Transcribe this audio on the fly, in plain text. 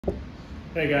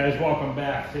Hey guys, welcome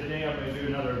back. Today I'm going to do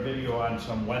another video on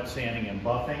some wet sanding and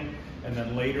buffing, and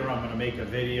then later I'm going to make a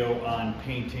video on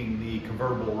painting the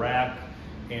convertible rack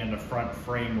and the front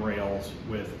frame rails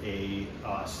with a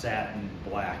satin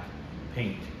black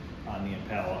paint on the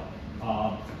Impala.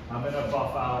 I'm going to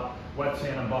buff out, wet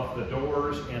sand and buff the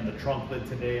doors and the trunk lid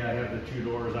today. I have the two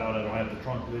doors out. I don't have the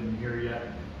trunk lid in here yet.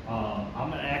 I'm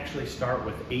going to actually start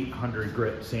with 800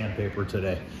 grit sandpaper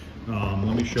today.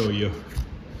 Let me show you.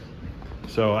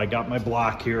 So I got my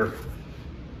block here.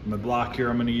 I'm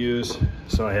going to use.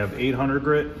 So I have 800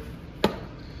 grit.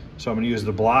 So I'm going to use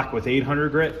the block with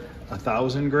 800 grit,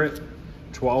 1000 grit,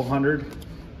 1200,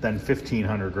 then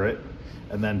 1500 grit,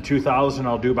 and then 2000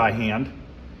 I'll do by hand,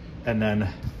 and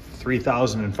then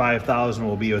 3000 and 5000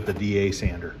 will be with the DA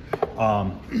sander.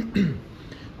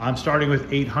 I'm starting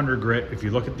with 800 grit. If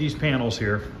you look at these panels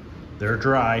here, they're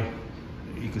dry.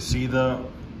 You can see the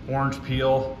orange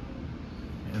peel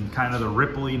and kind of the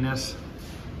rippliness.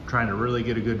 I'm trying to really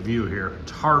get a good view here.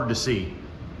 It's hard to see,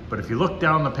 but if you look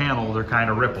down the panel, they're kind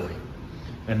of ripply.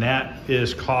 And that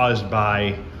is caused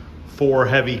by 4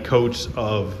 heavy coats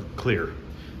of clear.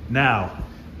 Now,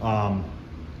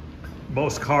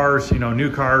 most cars,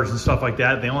 new cars and stuff like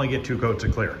that, they only get 2 coats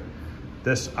of clear.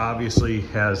 This obviously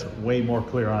has way more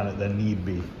clear on it than need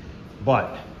be.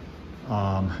 But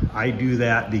I do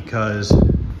that because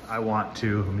I want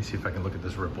to, let me see if I can look at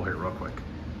this ripple here real quick.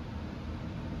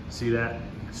 See that?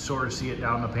 You can sort of see it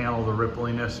down the panel, the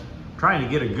rippliness. I'm trying to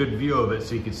get a good view of it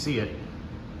so you can see it.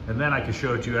 And then I can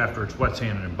show it to you after it's wet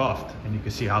sanded and buffed, and you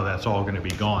can see how that's all gonna be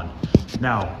gone.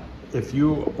 Now, if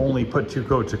you only put 2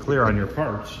 coats of clear on your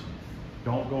parts,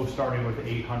 don't go starting with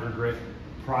 800 grit.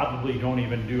 Probably don't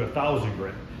even do 1000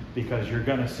 grit, because you're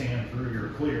gonna sand through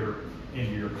your clear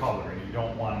into your color, and you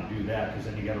don't wanna do that because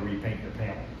then you gotta repaint your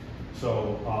panel.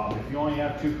 So if you only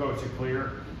have 2 coats of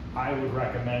clear, I would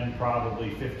recommend probably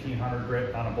 1500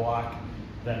 grit on a block,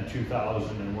 then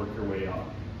 2000 and work your way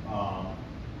up.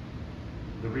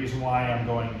 The reason why I'm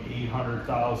going 800,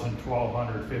 1000,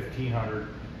 1200, 1500,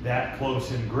 that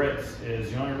close in grits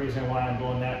is, the only reason why I'm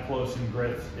going that close in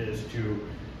grits is to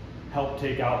help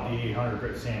take out the 800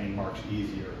 grit sanding marks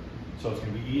easier. So it's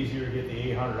gonna be easier to get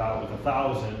the 800 out with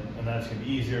 1000, and then it's gonna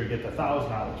be easier to get the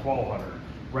 1000 out with 1200.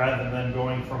 Rather than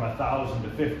going from 1000 to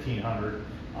 1500,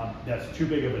 that's too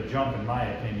big of a jump in my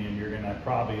opinion. You're gonna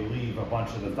probably leave a bunch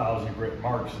of the 1000 grit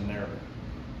marks in there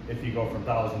if you go from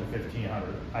 1000 to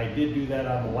 1500. I did do that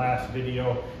on the last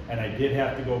video, and I did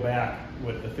have to go back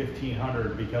with the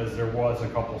 1500 because there was a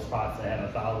couple spots that had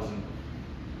 1000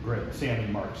 grit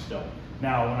sanding marks still.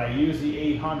 Now, when I use the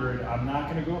 800, I'm not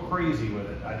gonna go crazy with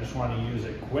it. I just wanna use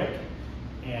it quick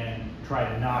and try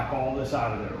to knock all this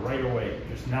out of there right away.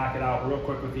 Just knock it out real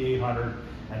quick with the 800,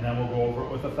 and then we'll go over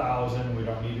it with 1000. We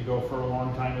don't need to go for a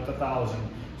long time with 1000.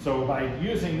 So by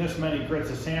using this many grits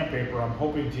of sandpaper, I'm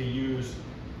hoping to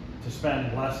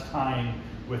spend less time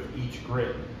with each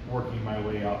grit working my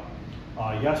way up.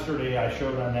 Yesterday I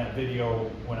showed on that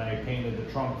video when I painted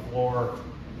the trunk floor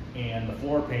and the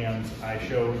floor pans, I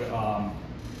showed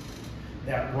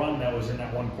that run that was in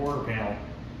that 1/4 panel.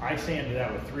 I sanded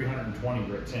that with 320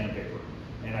 grit sandpaper,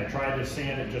 and I tried to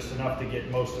sand it just enough to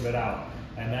get most of it out.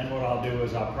 And then what I'll do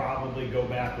is I'll probably go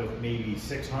back with maybe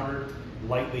 600,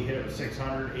 lightly hit it with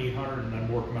 600, 800, and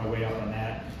then work my way up on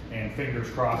that. And fingers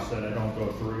crossed that I don't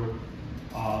go through.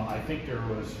 I think there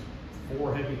was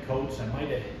 4 heavy coats. I might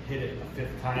have hit it a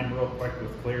 5th time real quick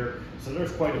with clear. So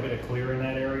there's quite a bit of clear in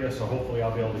that area, so hopefully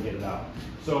I'll be able to get it out.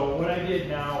 So what I did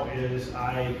now is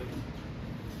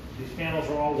these panels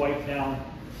are all wiped down.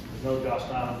 There's no dust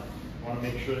on them. I want to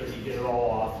make sure that you get it all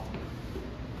off,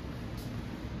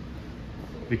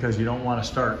 because you don't want to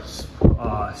start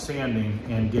sanding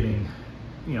and getting,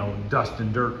 dust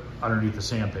and dirt underneath the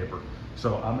sandpaper.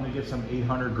 So I'm going to get some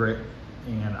 800 grit,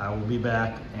 and I will be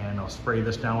back, and I'll spray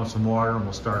this down with some water, and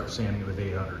we'll start sanding with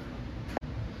 800.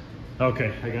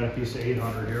 Okay, I got a piece of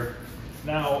 800 here.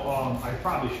 Now, I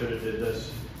probably should have did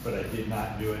this, but I did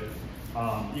not do it.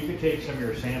 You could take some of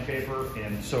your sandpaper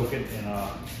and soak it in a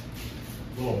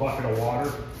little bucket of water.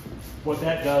 What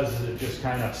that does is it just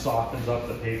kind of softens up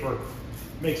the paper,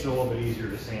 makes it a little bit easier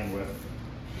to sand with.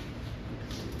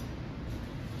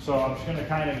 So I'm just gonna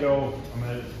kind of I'm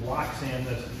gonna block sand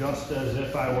this just as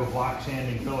if I were block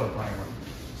sanding filler primer.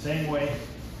 Same way,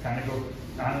 kind of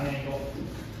go on an angle,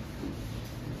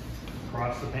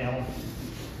 across the panel.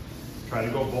 Try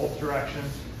to go both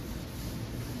directions.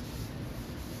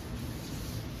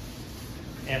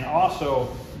 And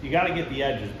also, you gotta get the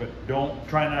edges, but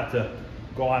try not to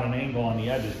go on an angle on the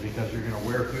edges, because you're gonna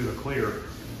wear through the clear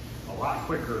a lot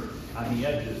quicker on the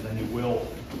edges than you will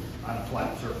on a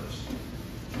flat surface.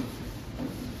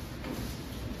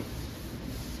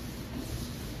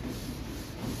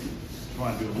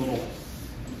 want to do a little,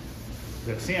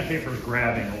 the sandpaper is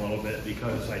grabbing a little bit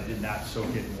because I did not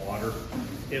soak it in water.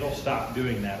 It'll stop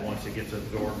doing that once it gets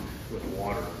absorbed with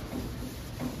water.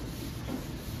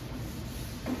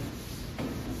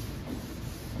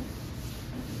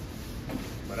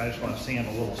 But I just want to sand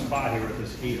a little spot here with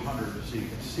this 800 so you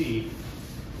can see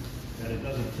that it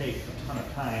doesn't take a ton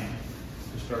of time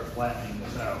to start flattening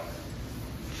this out.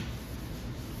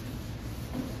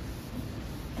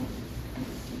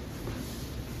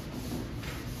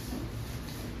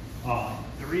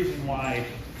 The reason why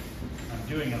I'm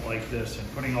doing it like this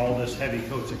and putting all this heavy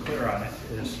coats of clear on it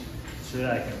is so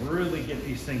that I can really get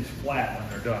these things flat when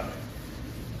they're done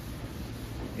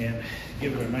and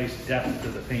give it a nice depth to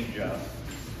the paint job.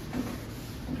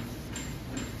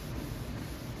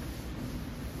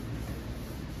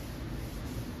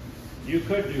 You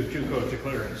could do 2 coats of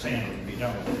clear and sand it and be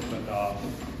done with it, but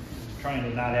trying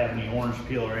to not have any orange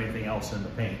peel or anything else in the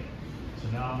paint. So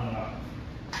now I'm gonna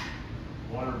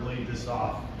water blade this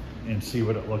off and see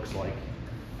what it looks like.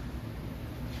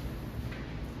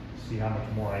 See how much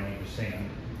more I need to sand.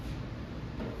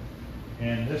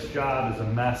 And this job is a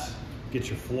mess. Get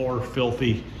your floor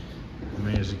filthy. I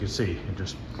mean, as you can see, it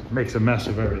just makes a mess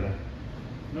of everything.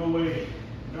 No way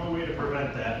to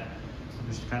prevent that.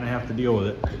 Just kind of have to deal with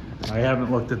it. I haven't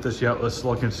looked at this yet. Let's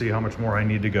look and see how much more I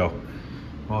need to go.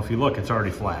 Well, if you look, it's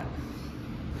already flat.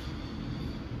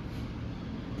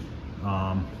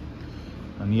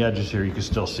 On the edges here, you can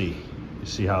still see. You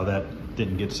see how that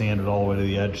didn't get sanded all the way to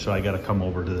the edge, so I got to come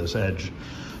over to this edge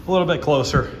a little bit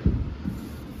closer.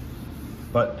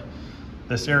 But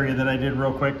this area that I did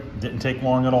real quick didn't take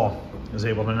long at all. I was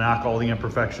able to knock all the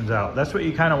imperfections out. That's what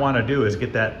you kind of want to do, is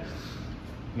get that,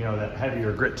 you know, that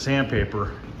heavier grit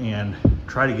sandpaper and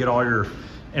try to get all your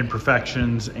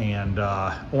imperfections and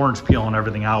orange peel and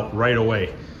everything out right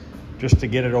away, just to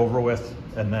get it over with,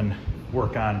 and then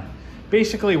work on.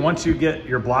 Basically, once you get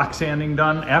your block sanding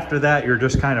done, after that, you're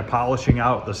just kind of polishing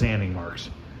out the sanding marks.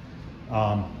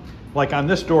 Like on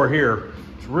this door here,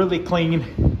 it's really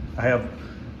clean. I have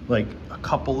like a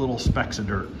couple little specks of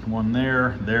dirt, one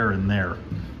there, there, and there.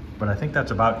 But I think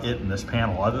that's about it in this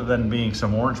panel, other than being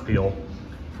some orange peel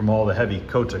from all the heavy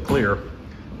coats of clear.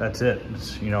 That's it.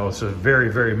 It's, you know, it's a very,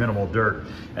 very minimal dirt.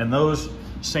 And those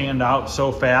sand out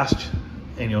so fast,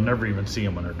 and you'll never even see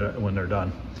them when they're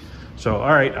done. So,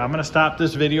 all right, I'm gonna stop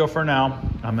this video for now.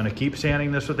 I'm gonna keep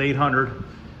sanding this with 800,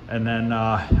 and then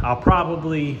I'll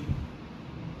probably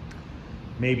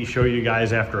maybe show you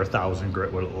guys after 1,000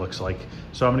 grit what it looks like.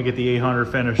 So I'm gonna get the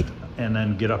 800 finished and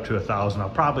then get up to 1,000. I'll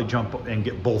probably jump and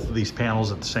get both of these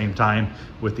panels at the same time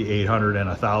with the 800 and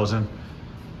 1,000,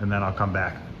 and then I'll come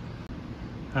back.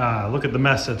 Look at the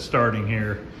mess that's starting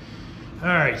here. All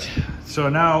right, so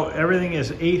now everything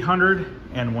is 800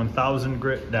 and 1,000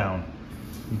 grit down.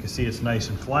 You can see it's nice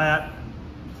and flat.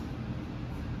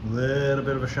 Little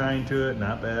bit of a shine to it,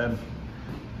 not bad.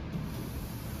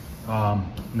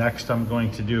 Next I'm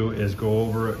going to do is go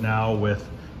over it now with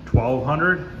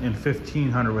 1,200 and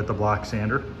 1,500 with the block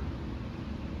sander.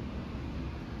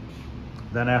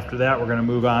 Then after that, we're gonna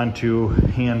move on to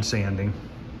hand sanding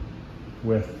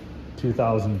with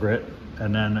 2,000 grit,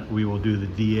 and then we will do the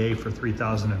DA for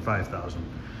 3,000 and 5,000.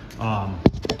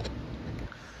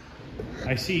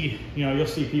 I see, you know, you'll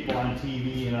see people on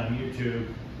TV and on YouTube,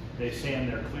 they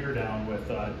sand their clear down with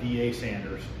DA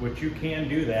sanders, which you can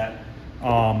do that.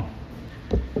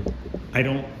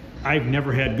 I've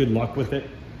never had good luck with it,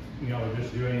 you know,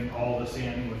 just doing all the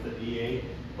sanding with the DA.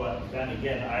 But then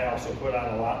again, I also put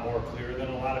on a lot more clear than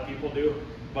a lot of people do,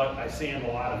 but I sand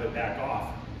a lot of it back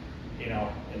off, you know,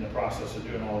 in the process of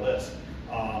doing all this.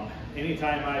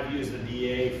 Anytime I've used the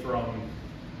DA from,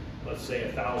 let's say,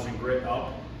 1,000 grit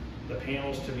up, the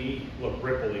panels to me look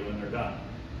ripply when they're done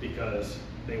because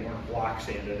they weren't block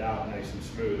sanded out nice and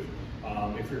smooth.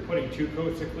 If you're putting 2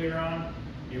 coats of clear on,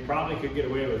 you probably could get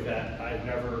away with that. I've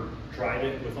never tried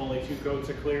it with only 2 coats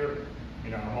of clear.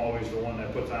 You know, I'm always the one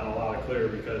that puts on a lot of clear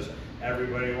because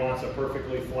everybody wants a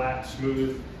perfectly flat,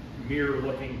 smooth,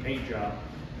 mirror-looking paint job.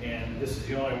 And this is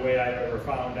the only way I've ever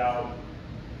found out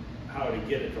how to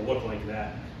get it to look like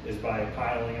that, is by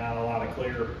piling on a lot of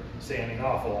clear, sanding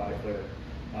off a lot of clear.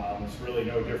 It's really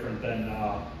no different than,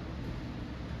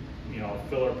 you know,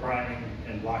 filler priming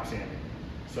and block sanding.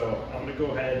 So I'm gonna go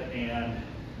ahead and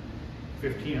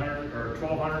 1,500 or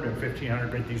 1,200 and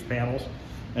 1,500 grit these panels,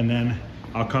 and then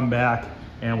I'll come back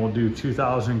and we'll do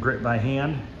 2,000 grit by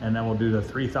hand, and then we'll do the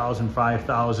 3,000,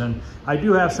 5,000. I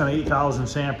do have some 8,000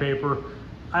 sandpaper.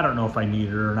 I don't know if I need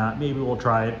it or not. Maybe we'll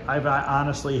try it. I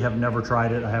honestly have never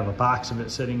tried it. I have a box of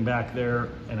it sitting back there,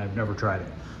 and I've never tried it.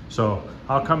 So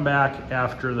I'll come back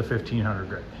after the 1,500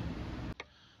 grit.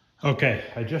 Okay,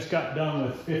 I just got done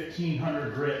with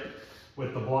 1500 grit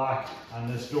with the block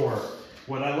on this door.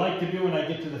 What I like to do when I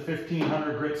get to the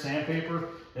 1500 grit sandpaper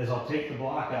is I'll take the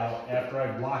block out after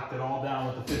I've blocked it all down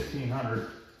with the 1500,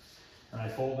 and I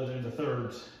fold it into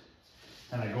thirds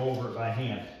and I go over it by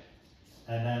hand.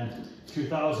 And then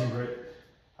 2000 grit,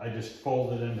 I just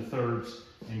fold it into thirds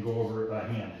and go over it by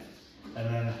hand.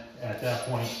 And then at that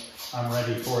point, I'm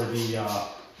ready for the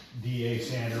DA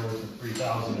sander with the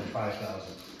 3000 and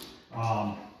 5000.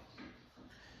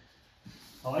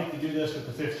 I like to do this with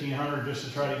the 1500 just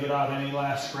to try to get out any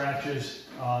last scratches.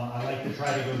 I like to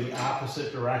try to go the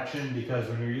opposite direction because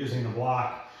when you're using the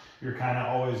block, you're kind of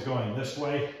always going this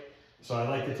way. So I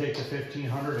like to take the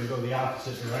 1500 and go the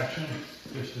opposite direction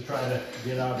just to try to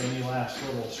get out any last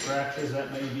little scratches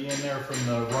that may be in there from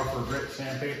the rougher grit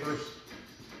sandpapers.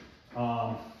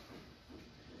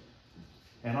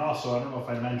 And also, I don't know if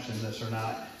I mentioned this or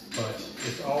not, but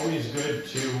it's always good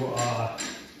to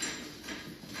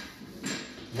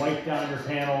wipe down your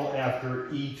panel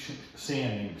after each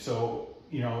sanding. So,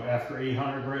 you know, after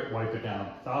 800 grit, wipe it down.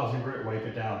 1000 grit, wipe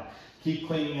it down. Keep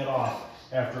cleaning it off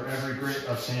after every grit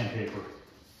of sandpaper.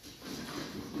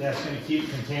 That's going to keep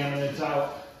contaminants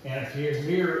out. And if you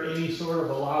hear any sort of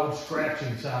a loud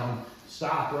scratching sound,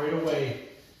 stop right away,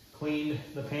 clean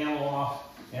the panel off,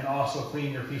 and also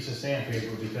clean your piece of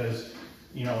sandpaper because,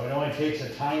 you know, it only takes a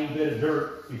tiny bit of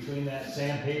dirt between that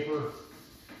sandpaper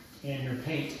and your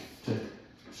paint to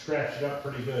scratch it up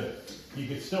pretty good. You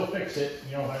could still fix it,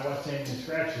 you know, by wet sanding the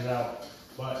scratches out,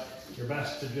 but you're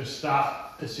best to just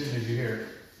stop as soon as you hear it.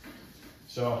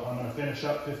 So I'm going to finish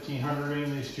up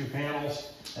 1500ing these two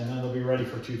panels, and then they'll be ready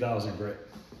for 2000 grit.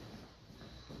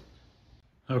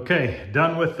 Okay,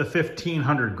 done with the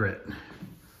 1500 grit.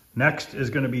 Next is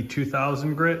going to be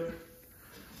 2000 grit.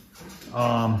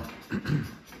 And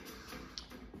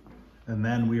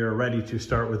then we are ready to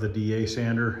start with the DA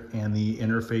sander and the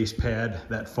interface pad,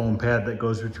 that foam pad that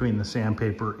goes between the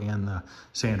sandpaper and the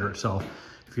sander itself.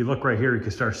 If you look right here, you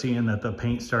can start seeing that the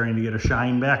paint's starting to get a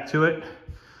shine back to it.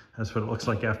 That's what it looks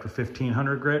like after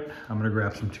 1500 grit. I'm gonna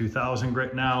grab some 2000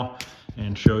 grit now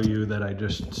and show you that I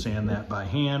just sand that by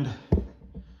hand.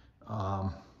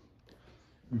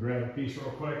 Grab a piece real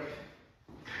quick.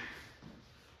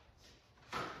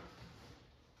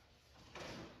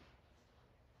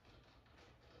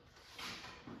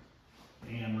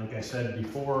 And like I said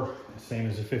before, same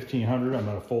as the 1500, I'm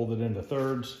gonna fold it into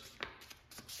thirds.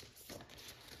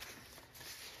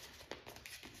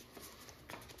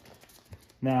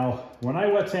 Now, when I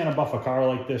wet sand and buff a car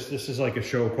like this is like a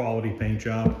show quality paint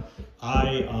job.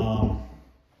 I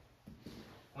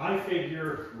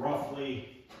figure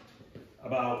roughly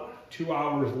about 2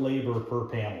 hours labor per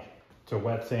panel to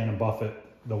wet sand and buff it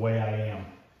the way I am,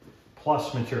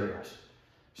 plus materials.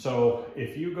 So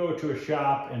if you go to a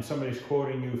shop and somebody's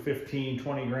quoting you 15,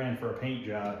 20 grand for a paint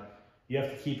job, you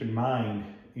have to keep in mind,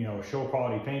 you know, a show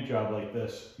quality paint job like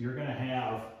this, you're gonna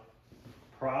have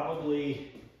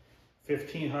probably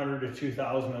 1,500 to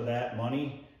 2,000 of that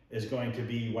money is going to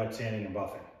be wet sanding and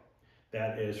buffing.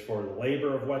 That is for the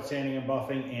labor of wet sanding and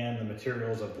buffing and the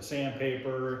materials of the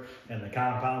sandpaper and the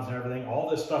compounds and everything. All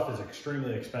this stuff is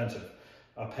extremely expensive.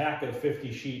 A pack of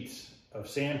 50 sheets of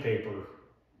sandpaper,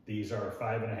 these are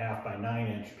 5.5 by 9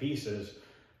 inch pieces,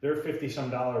 they're $50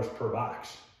 some per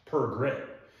box, per grit.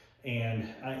 And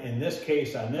in this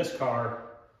case, on this car,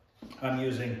 I'm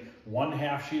using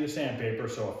 1/2 sheet of sandpaper,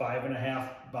 so a 5.5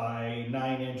 by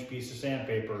 9 inch piece of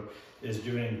sandpaper is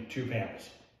doing 2 panels.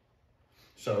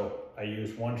 So I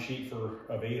use 1 sheet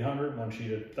of 800, 1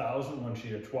 sheet of 1000, 1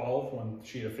 sheet of 12, 1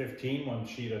 sheet of 15, 1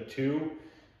 sheet of 2.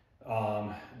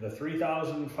 The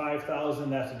 3000,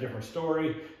 5000, that's a different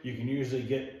story. You can usually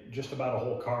get just about a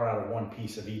whole car out of one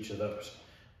piece of each of those.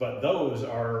 But those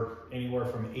are anywhere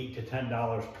from $8 to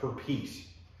 $10 per piece.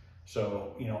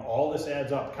 So, you know, all this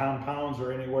adds up. Compounds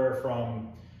are anywhere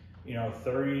from, you know,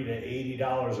 $30 to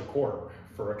 $80 a quart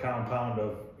for a compound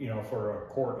of, you know, for a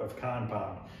quart of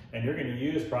compound. And you're going to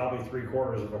use probably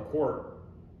 3/4 of a quart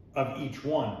of each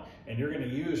one. And you're going to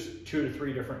use 2 to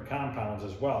 3 different compounds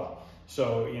as well.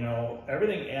 So, you know,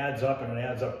 everything adds up and it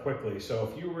adds up quickly. So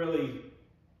if you really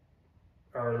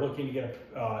are looking to get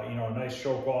a, you know, a nice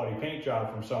show quality paint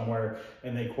job from somewhere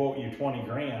and they quote you 20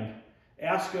 grand,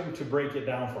 ask them to break it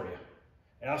down for you.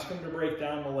 Ask them to break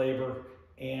down the labor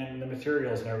and the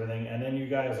materials and everything, and then you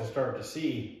guys will start to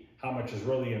see how much is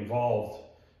really involved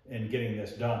in getting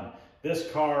this done.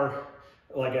 This car,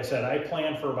 like I said, I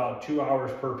plan for about 2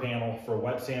 hours per panel for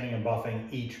wet sanding and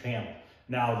buffing each panel.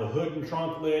 Now the hood and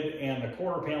trunk lid and the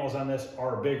quarter panels on this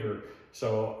are bigger,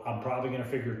 so I'm probably gonna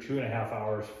figure 2.5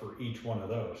 hours for each one of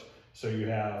those. So you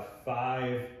have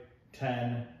 5,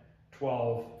 10,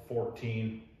 12,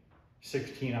 14,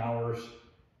 16 hours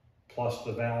plus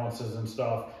the balances and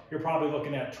stuff. You're probably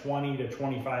looking at 20 to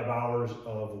 25 hours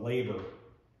of labor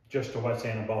just to wet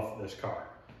sand and buff this car,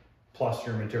 plus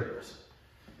your materials.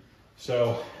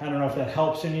 So I don't know if that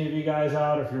helps any of you guys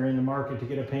out, if you're in the market to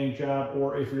get a paint job,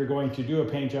 or if you're going to do a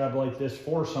paint job like this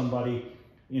for somebody,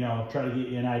 you know, try to get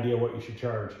you an idea what you should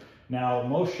charge. Now,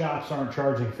 most shops aren't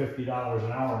charging $50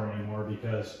 an hour anymore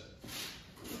because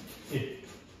they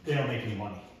don't make any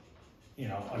money. You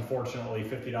know, unfortunately,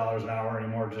 $50 an hour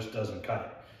anymore just doesn't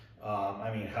cut it.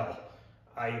 I mean, hell,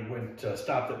 I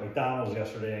stopped at McDonald's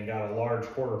yesterday and got a large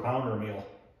quarter-pounder meal,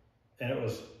 and it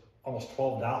was almost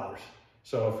 $12.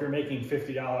 So if you're making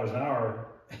 $50 an hour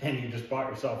and you just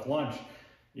bought yourself lunch,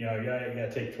 you know, you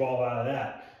gotta take 12 out of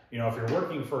that. You know, if you're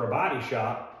working for a body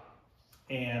shop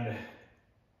and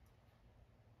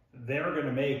they're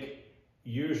gonna make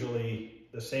usually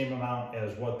the same amount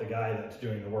as what the guy that's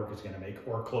doing the work is gonna make,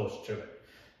 or close to it.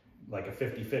 Like a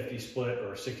 50-50 split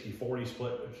or a 60-40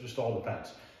 split, it just all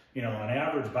depends. You know, an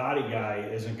average body guy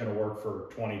isn't gonna work for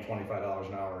 $20, $25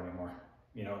 an hour anymore.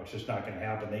 You know, it's just not gonna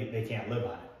happen. They can't live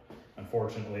on it.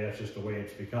 Unfortunately, that's just the way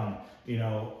it's become. You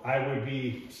know, I would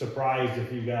be surprised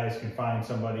if you guys can find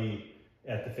somebody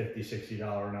at the $50,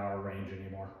 $60 an hour range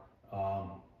anymore.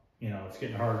 You know, it's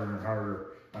getting harder and harder,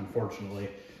 unfortunately.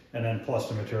 And then plus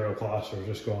the material costs are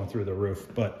just going through the roof.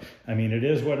 But I mean, it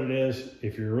is what it is.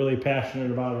 If you're really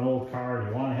passionate about an old car and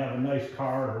you want to have a nice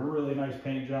car or a really nice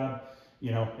paint job,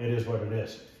 you know, it is what it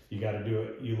is. You got to do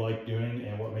what you like doing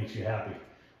and what makes you happy.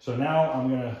 So now I'm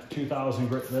going to 2000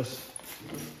 grit this.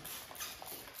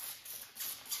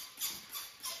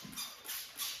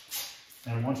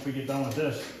 And once we get done with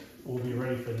this, we'll be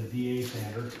ready for the DA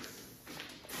sander.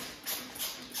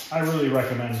 I really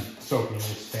recommend soaking with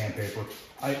sandpaper.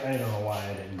 I don't know why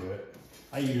I didn't do it.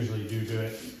 I usually do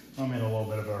it. I'm in a little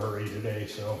bit of a hurry today,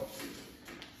 so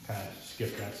kind of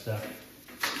skip that step.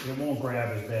 It won't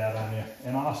grab as bad on you.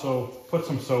 And also put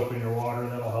some soap in your water,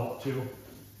 that'll help too.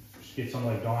 Just get some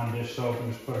like Dawn dish soap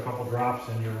and just put a couple drops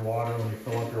in your water when you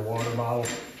fill up your water bottle.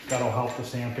 That'll help the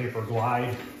sandpaper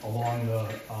glide along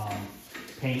the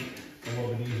paint a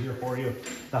little bit easier for you.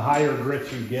 The higher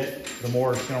grits you get, the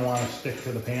more it's going to want to stick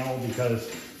to the panel,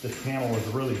 because this panel is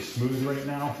really smooth right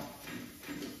now.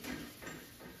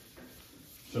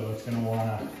 So it's going to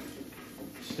want to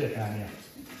stick on you.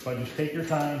 But just take your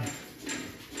time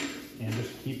and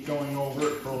just keep going over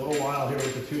it for a little while here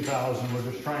with the 2000.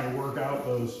 We're just trying to work out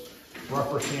those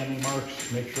rougher sanding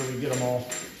marks, make sure we get them all.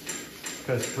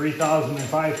 Because 3000 and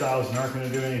 5000 aren't going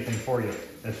to do anything for you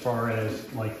as far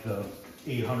as like the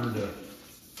 800 to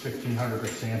 1500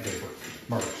 grit sandpaper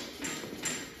marks.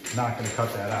 Not going to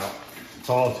cut that out.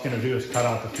 So all it's going to do is cut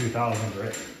out the 2000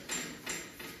 grit.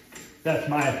 That's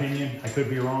my opinion. I could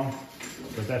be wrong,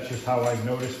 but that's just how I've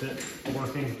noticed it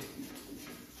working.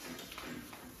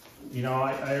 You know,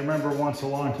 I remember once a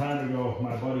long time ago,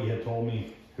 my buddy had told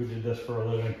me, who did this for a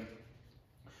living,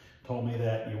 told me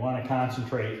that you want to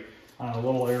concentrate on a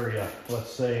little area.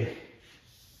 Let's say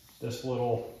this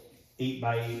little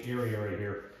 8x8 area right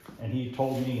here. And he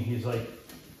told me, he's like,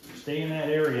 stay in that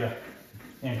area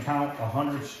and count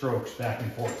 100 strokes back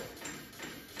and forth.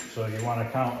 So you want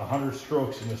to count 100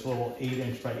 strokes in this little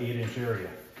 8" by 8" area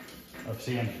of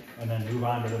sanding, and then move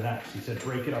on to the next. He said,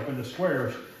 break it up into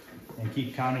squares and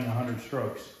keep counting 100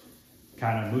 strokes,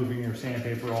 kind of moving your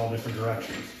sandpaper all different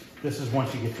directions. This is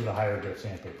once you get to the higher grit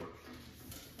sandpaper.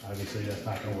 Obviously, that's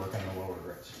not going to work on the lower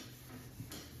grits.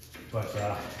 But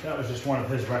that was just one of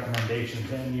his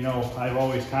recommendations. And you know, I've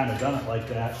always kind of done it like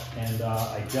that. And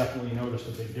I definitely noticed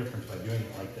a big difference by doing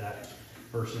it like that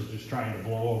versus just trying to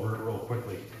blow over it real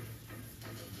quickly.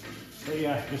 So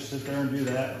yeah, just sit there and do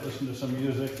that. Listen to some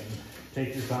music and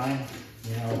take your time.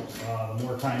 You know, the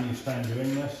more time you spend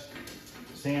doing this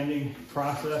sanding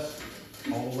process,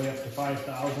 all the way up to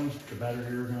 5000, the better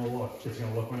you're going to look. It's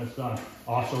going to look when it's done.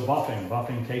 Also buffing.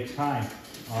 Buffing takes time.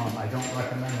 I don't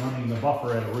recommend running the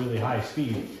buffer at a really high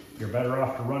speed. You're better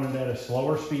off to run it at a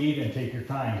slower speed and take your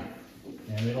time.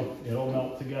 And it'll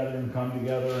melt together and come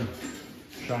together and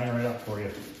shine right up for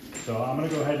you. So I'm going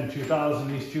to go ahead and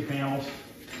 2000 these two panels,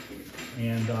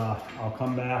 and I'll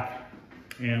come back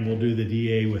and we'll do the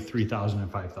DA with 3000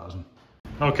 and 5000.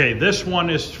 Okay, this one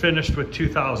is finished with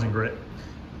 2000 grit.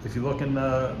 If you look in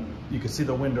you can see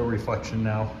the window reflection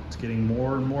now. It's getting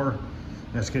more and more,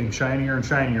 and it's getting shinier and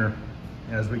shinier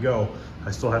as we go.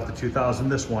 I still have the 2000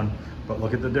 this one, but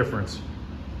look at the difference.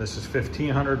 This is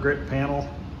 1500 grit panel.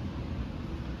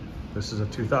 This is a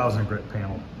 2000 grit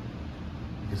panel.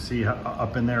 You can see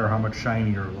up in there how much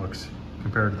shinier it looks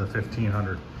compared to the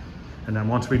 1500. And then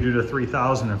once we do the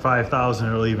 3000 and 5000,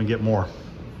 it'll even get more.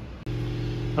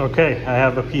 Okay, I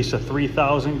have a piece of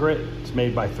 3000 grit. It's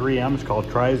made by 3M, it's called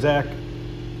Trizac.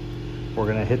 We're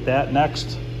gonna hit that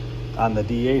next on the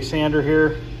DA sander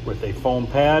here with a foam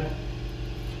pad.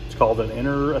 It's called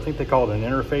I think they call it an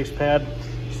interface pad.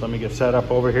 So let me get set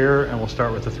up over here and we'll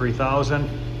start with the 3000.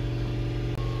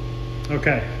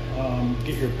 Okay,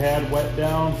 get your pad wet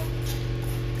down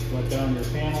your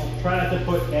panel. Try not to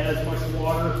put as much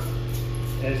water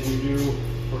as you do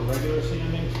for regular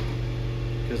sanding,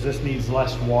 because this needs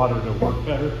less water to work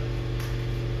better.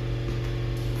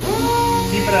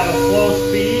 Keep it at a slow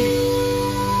speed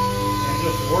and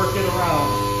just work it around.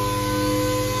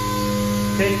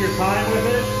 Take your time with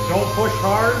it, don't push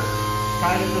hard,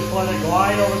 kind of just let it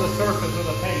glide over the surface of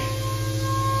the paint.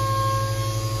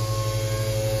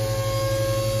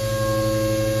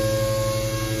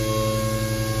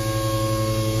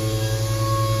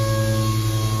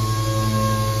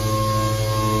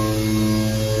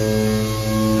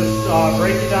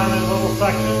 Break it down in little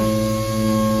sections,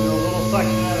 do a little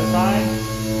section at a time.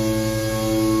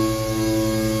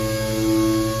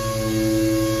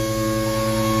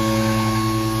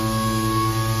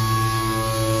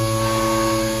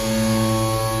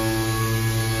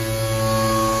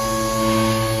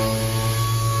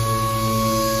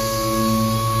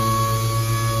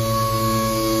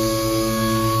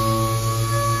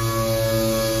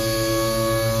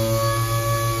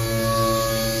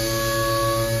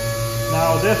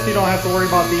 Now this, you don't have to worry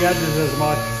about the edges as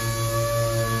much.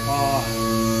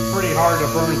 Pretty hard to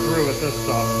burn through with this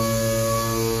stuff.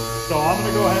 So I'm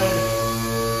gonna go ahead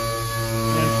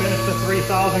and finish the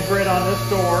 3000 grit on this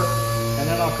door, and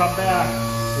then I'll come back,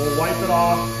 we'll wipe it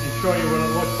off and show you what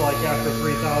it looks like after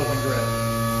 3000 grit.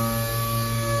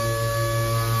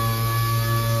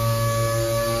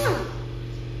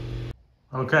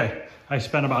 Okay, I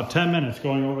spent about 10 minutes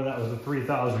going over that with the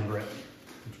 3000 grit.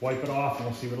 Let's wipe it off and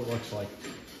we'll see what it looks like.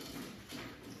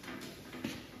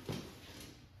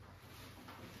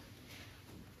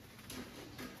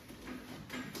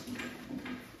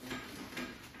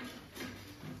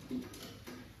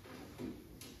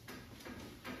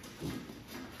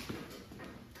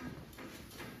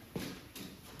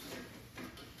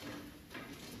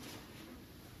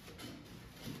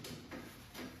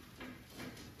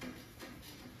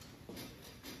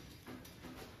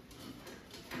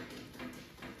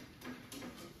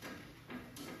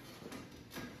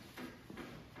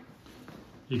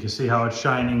 You can see how it's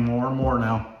shining more and more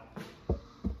now.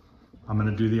 I'm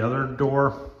gonna do the other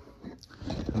door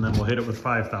and then we'll hit it with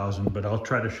 5000, but I'll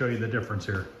try to show you the difference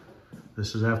here.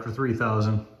 This is after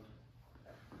 3000,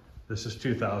 this is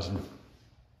 2000.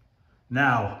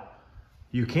 Now,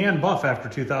 you can buff after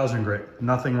 2000 grit,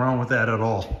 nothing wrong with that at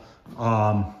all.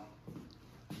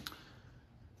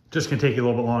 Just gonna take you a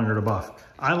little bit longer to buff.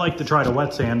 I like to try to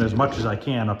wet sand as much as I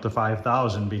can up to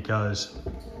 5000, because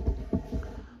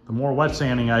the more wet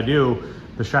sanding I do,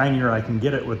 the shinier I can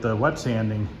get it with the wet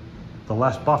sanding, the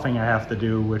less buffing I have to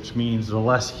do, which means the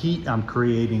less heat I'm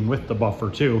creating with the buffer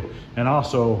too. And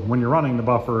also, when you're running the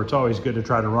buffer, it's always good to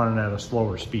try to run it at a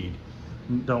slower speed.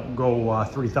 Don't go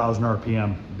 3000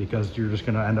 RPM, because you're just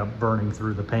gonna end up burning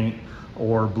through the paint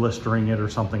or blistering it or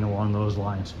something along those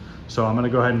lines. So I'm gonna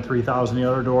go ahead and 3000 the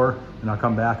other door, and I'll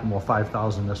come back and we'll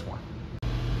 5000 this one.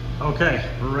 Okay,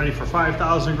 we're ready for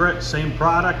 5000 grit, same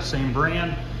product, same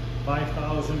brand.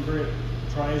 5000 grit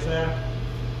Trizac.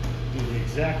 Do the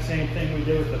exact same thing we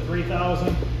did with the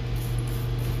 3000.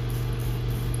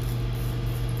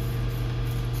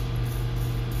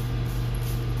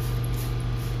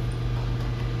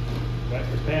 Wet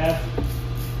your pad.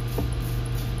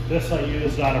 This I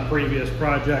used on a previous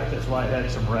project, that's why it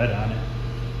had some red on it.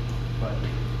 But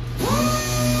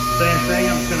same thing,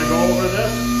 I'm just gonna go over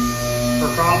this for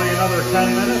probably another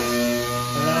 10 minutes.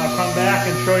 And then I'll come back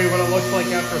and show you what it looks like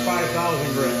after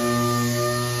 5000 grit.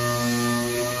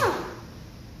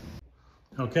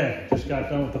 Okay, just got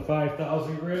done with the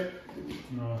 5000 grit.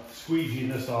 I'm gonna squeegee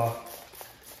this off.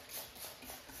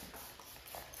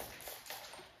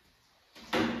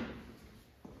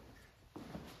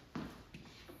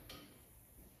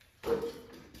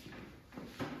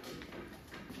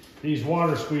 These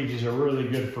water squeegees are really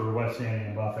good for wet sanding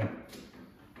and buffing.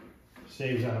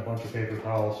 Saves on a bunch of paper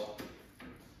towels.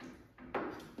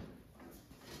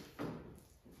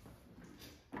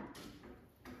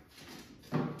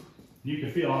 You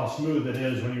can feel how smooth it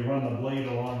is when you run the blade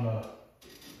along the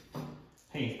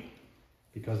paint,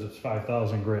 because it's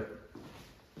 5000 grit.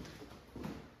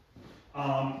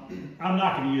 I'm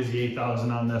not going to use the 8000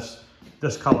 on this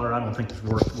color. I don't think it's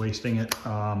worth wasting it.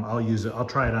 I'll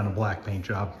try it on a black paint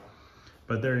job.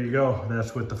 But there you go.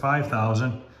 That's with the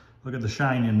 5000. Look at the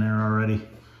shine in there already.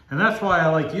 And that's why I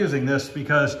like using this,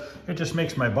 because it just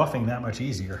makes my buffing that much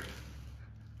easier.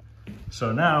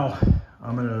 So now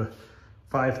I'm gonna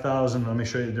 5,000, let me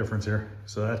show you the difference here.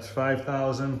 So that's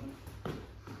 5,000.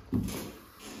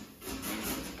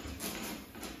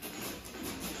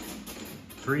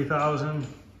 3,000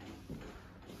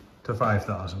 to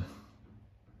 5,000.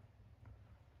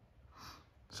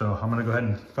 So I'm gonna go ahead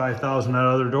and 5,000 that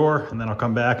other door, and then I'll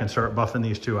come back and start buffing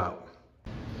these two out.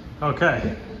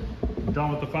 Okay,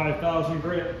 done with the 5,000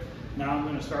 grit. Now I'm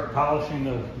gonna start polishing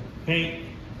the paint.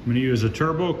 I'm gonna use a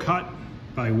Turbo Cut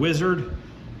by Wizard.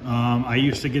 I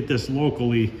used to get this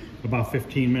locally about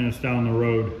 15 minutes down the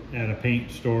road at a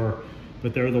paint store,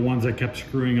 but they're the ones that kept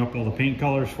screwing up all the paint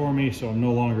colors for me, so I'm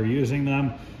no longer using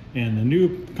them. And the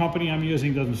new company I'm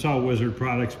using doesn't sell Wizard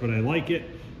products, but I like it.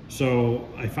 So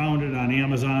I found it on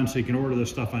Amazon, so you can order this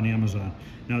stuff on Amazon.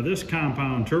 Now this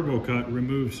compound Turbo Cut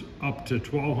removes up to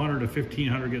 1,200 to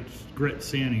 1,500 grit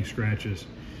sanding scratches.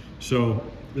 So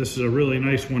this is a really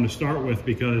nice one to start with,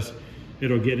 because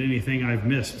it'll get anything I've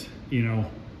missed, you know,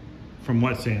 from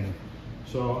wet sanding.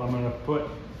 So I'm gonna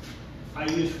I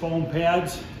use foam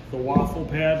pads, the waffle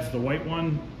pads, the white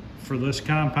one for this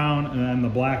compound, and then the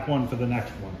black one for the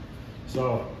next one.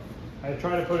 So I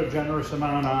try to put a generous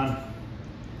amount on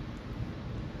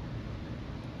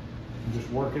and just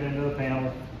work it into the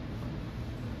panel.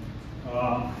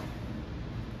 About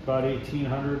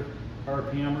 1,800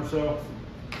 RPM or so.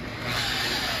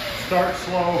 Start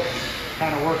slow,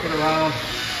 kind of work it around.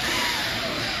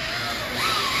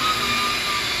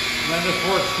 And then just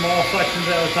work small sections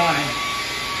at a time.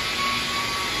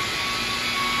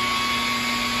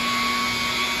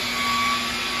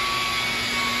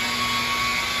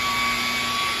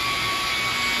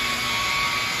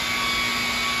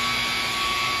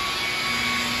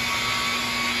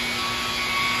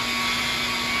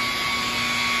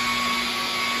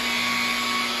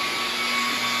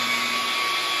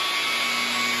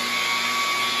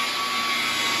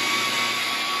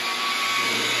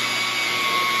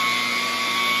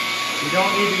 You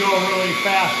don't need to go really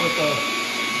fast with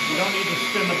you don't need to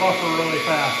spin the buffer really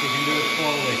fast. You can do it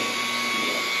slowly.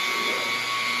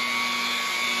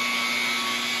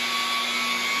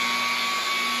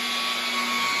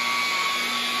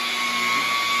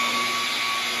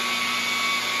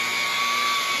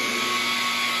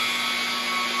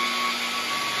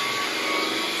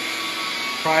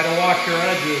 Try to wash your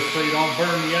edges so you don't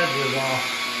burn the edges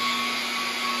off.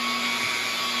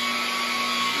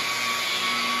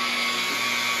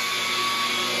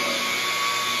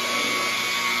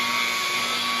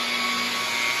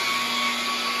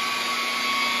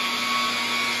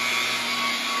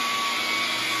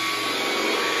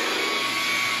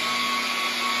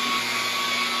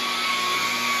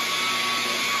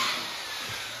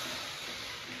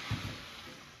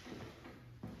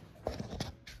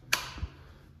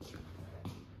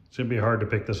 It's gonna be hard to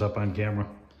pick this up on camera,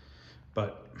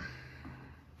 but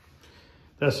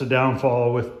that's the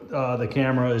downfall with the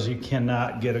camera, is you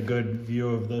cannot get a good view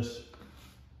of this.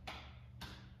 I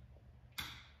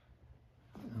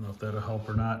don't know if that'll help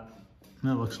or not.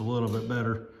 That looks a little bit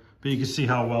better, but you can see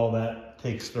how well that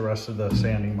takes the rest of the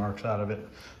sanding marks out of it.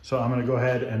 So I'm gonna go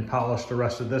ahead and polish the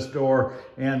rest of this door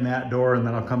and that door, and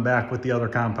then I'll come back with the other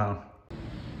compound.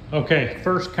 Okay,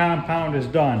 first compound is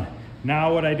done.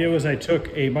 Now what I did was I took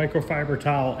a microfiber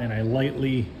towel and I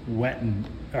lightly wet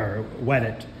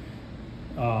it.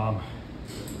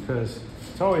 Because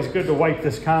it's always good to wipe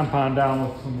this compound down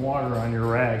with some water on your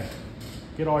rag.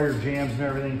 Get all your jams and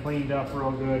everything cleaned up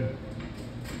real good.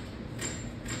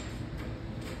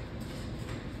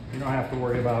 You don't have to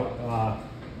worry about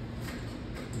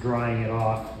drying it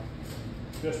off.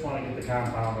 Just want to get the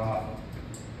compound off.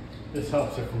 This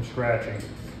helps it from scratching.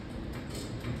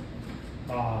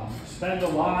 Spend a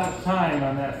lot of time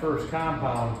on that first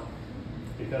compound,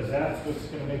 because that's what's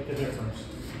going to make the difference.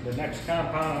 The next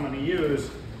compound I'm going to use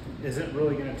isn't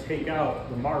really going to take out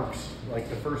the marks like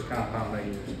the first compound I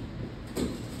used.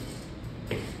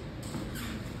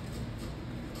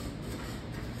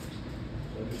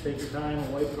 So just take your time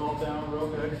and wipe it all down real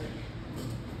good.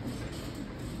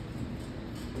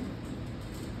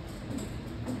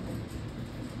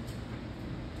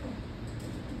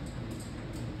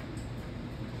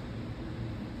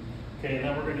 Okay, and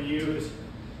then we're going to use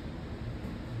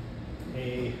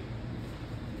a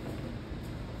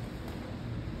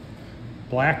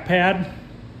black pad,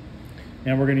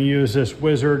 and we're going to use this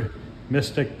Wizard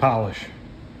Mystic Polish.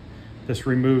 This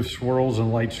removes swirls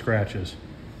and light scratches.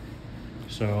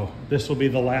 So this will be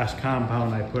the last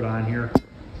compound I put on here.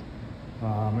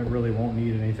 It really won't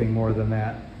need anything more than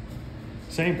that.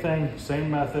 Same thing,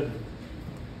 same method.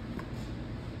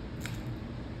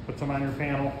 Put some on your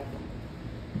panel.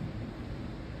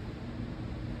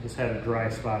 This had a dry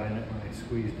spot in it when I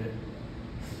squeezed it.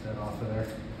 Get that off of there.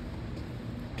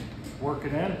 Work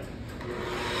it in.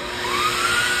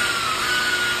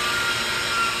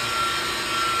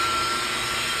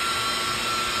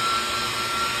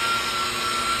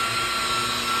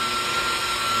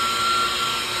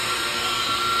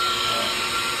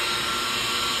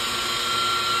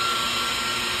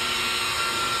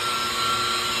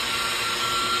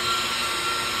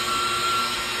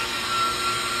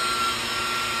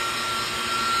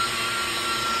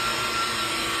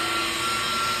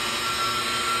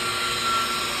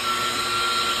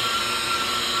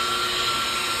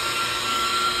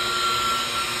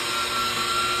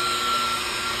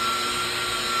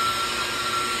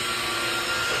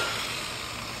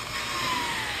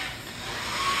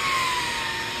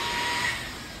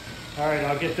 All right,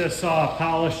 I'll get this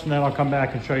polished and then I'll come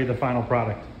back and show you the final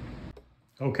product.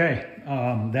 Okay,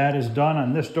 that is done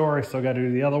on this door. I still got to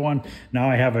do the other one. Now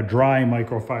I have a dry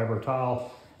microfiber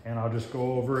towel and I'll just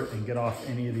go over it and get off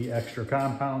any of the extra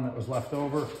compound that was left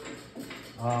over.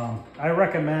 I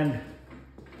recommend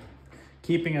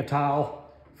keeping a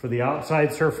towel for the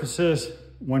outside surfaces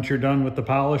once you're done with the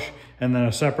polish, and then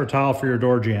a separate towel for your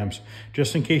door jambs,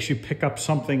 just in case you pick up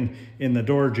something in the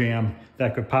door jamb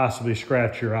that could possibly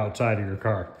scratch your outside of your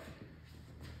car.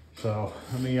 So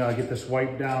let me get this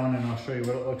wiped down and I'll show you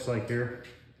what it looks like here.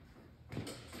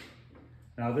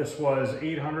 Now this was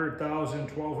 800,000,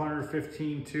 1,200,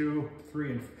 15, 2,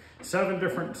 3, and 7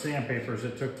 different sandpapers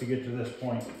it took to get to this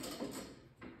point.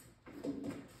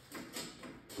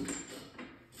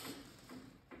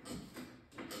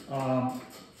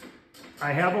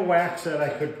 I have a wax that I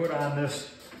could put on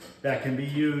this that can be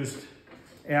used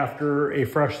after a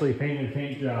freshly painted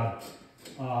paint job.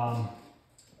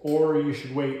 Or you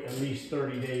should wait at least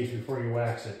 30 days before you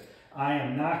wax it. I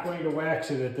am not going to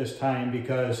wax it at this time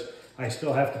because I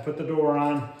still have to put the door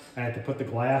on. I have to put the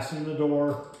glass in the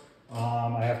door.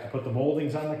 I have to put the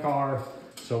moldings on the car.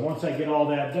 So once I get all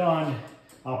that done,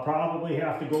 I'll probably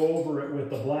have to go over it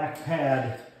with the black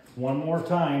pad one more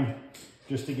time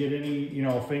just to get any, you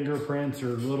know, fingerprints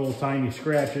or little tiny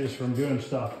scratches from doing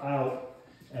stuff out.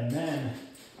 And then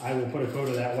I will put a coat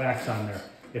of that wax on there.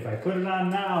 If I put it on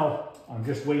now, I'm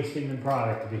just wasting the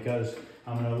product because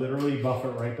I'm gonna literally buff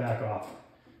it right back off.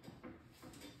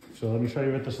 So let me show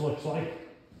you what this looks like.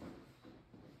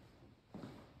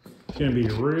 It's gonna be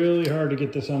really hard to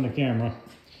get this on the camera,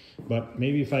 but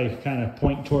maybe if I kind of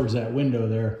point towards that window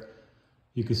there,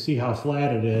 you can see how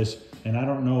flat it is. And I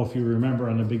don't know if you remember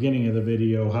on the beginning of the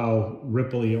video how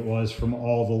ripply it was from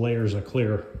all the layers of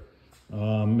clear.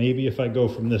 Maybe if I go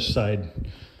from this side,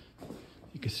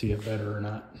 you can see it better or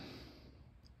not.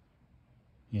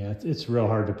 Yeah, it's real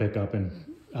hard to pick up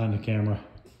on the camera.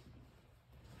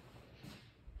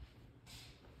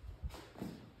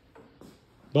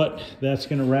 But that's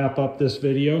gonna wrap up this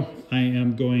video. I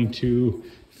am going to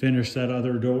finish that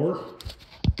other door.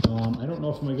 I don't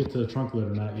know if I'm gonna get to the trunk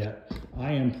lid or not yet.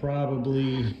 I am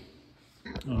probably,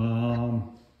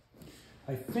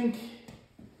 I think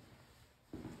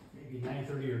maybe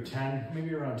 9:30 or 10,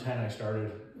 maybe around 10 I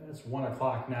started. It's 1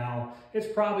 o'clock now. It's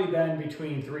probably been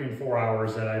between 3 and 4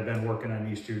 hours that I've been working on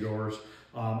these two doors.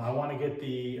 I want to get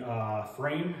the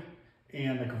frame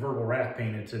and the convertible rack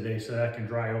painted today so that can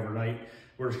dry overnight.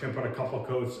 We're just gonna put a couple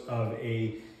coats of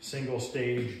a single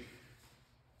stage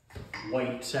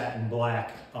white satin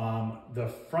black. The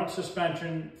front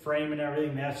suspension frame and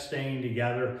everything, that's staying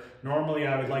together. Normally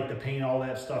I would like to paint all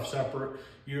that stuff separate.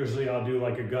 Usually I'll do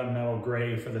like a gunmetal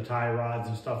gray for the tie rods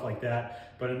and stuff like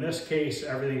that. But in this case,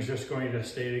 everything's just going to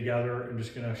stay together. I'm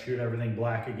just gonna shoot everything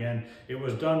black again. It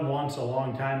was done once a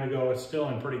long time ago. It's still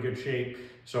in pretty good shape.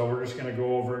 So we're just gonna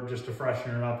go over it just to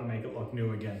freshen it up and make it look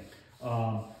new again.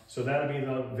 So that'll be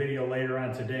the video later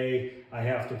on today. I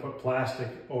have to put plastic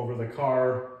over the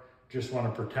car. Just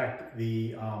want to protect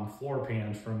the floor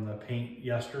pans from the paint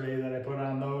yesterday that I put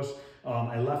on those.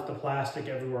 I left the plastic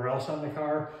everywhere else on the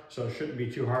car, so it shouldn't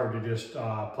be too hard to just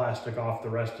plastic off the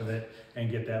rest of it and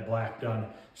get that black done.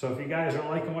 So if you guys are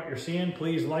liking what you're seeing,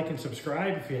 please like and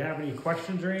subscribe. If you have any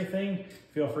questions or anything,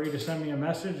 feel free to send me a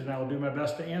message and I will do my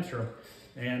best to answer them.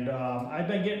 And I've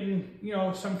been getting, you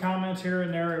know, some comments here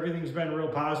and there. Everything's been real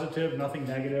positive, nothing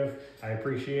negative. I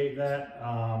appreciate that.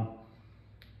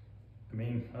 I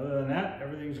mean, other than that,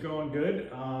 everything's going good.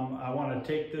 I want to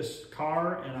take this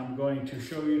car and I'm going to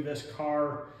show you this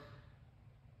car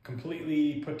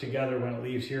completely put together when it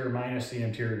leaves here, minus the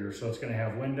interior. So it's going to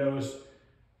have windows,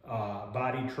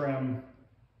 body trim,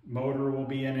 motor will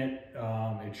be in it.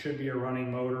 It should be a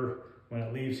running motor when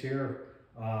it leaves here.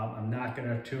 I'm not going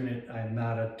to tune it. I'm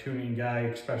not a tuning guy,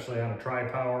 especially on a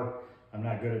tri-power. I'm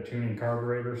not good at tuning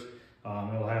carburetors.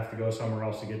 It'll have to go somewhere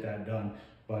else to get that done.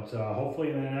 But hopefully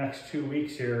in the next 2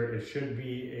 weeks here, it should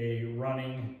be a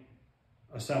running,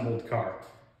 assembled car.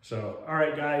 So, all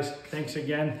right, guys, thanks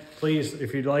again. Please,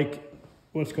 if you'd like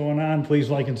what's going on, please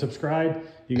like and subscribe.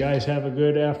 You guys have a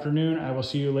good afternoon. I will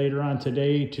see you later on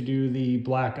today to do the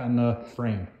black on the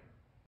frame.